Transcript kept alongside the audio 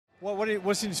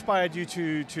What's inspired you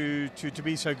to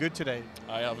be so good today?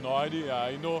 I have no idea.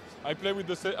 I know I play with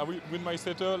with my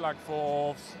setter like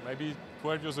for maybe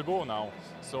 12 years ago now.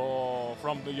 So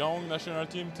from the young national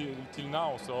team till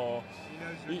now. So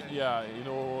yeah, you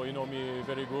know me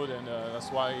very good, and that's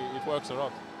why it works a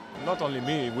lot. Not only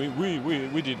me,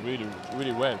 we did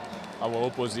really well. Our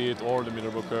opposite, all the middle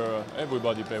blocker,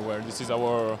 everybody play well. This is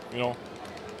our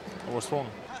our strong.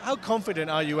 How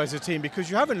confident are you as a team? Because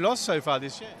you haven't lost so far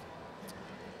this year.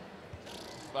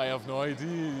 I have no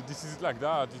idea. This is like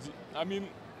that. I mean,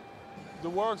 it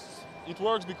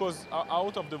works because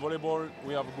out of the volleyball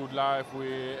we have a good life.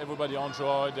 Everybody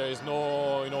enjoy. There is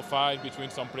no fight between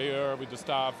some player with the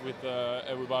staff with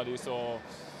everybody. So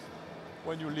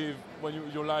when you live,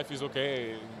 your life is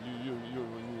okay,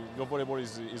 your volleyball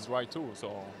is right too.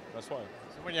 So that's why.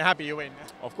 So when you're happy, you win.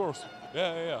 Of course.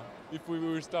 Yeah. If we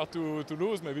will start to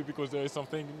lose, maybe because there is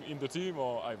something in the team,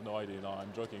 or I have no idea. No,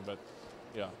 I'm joking, but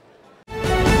yeah.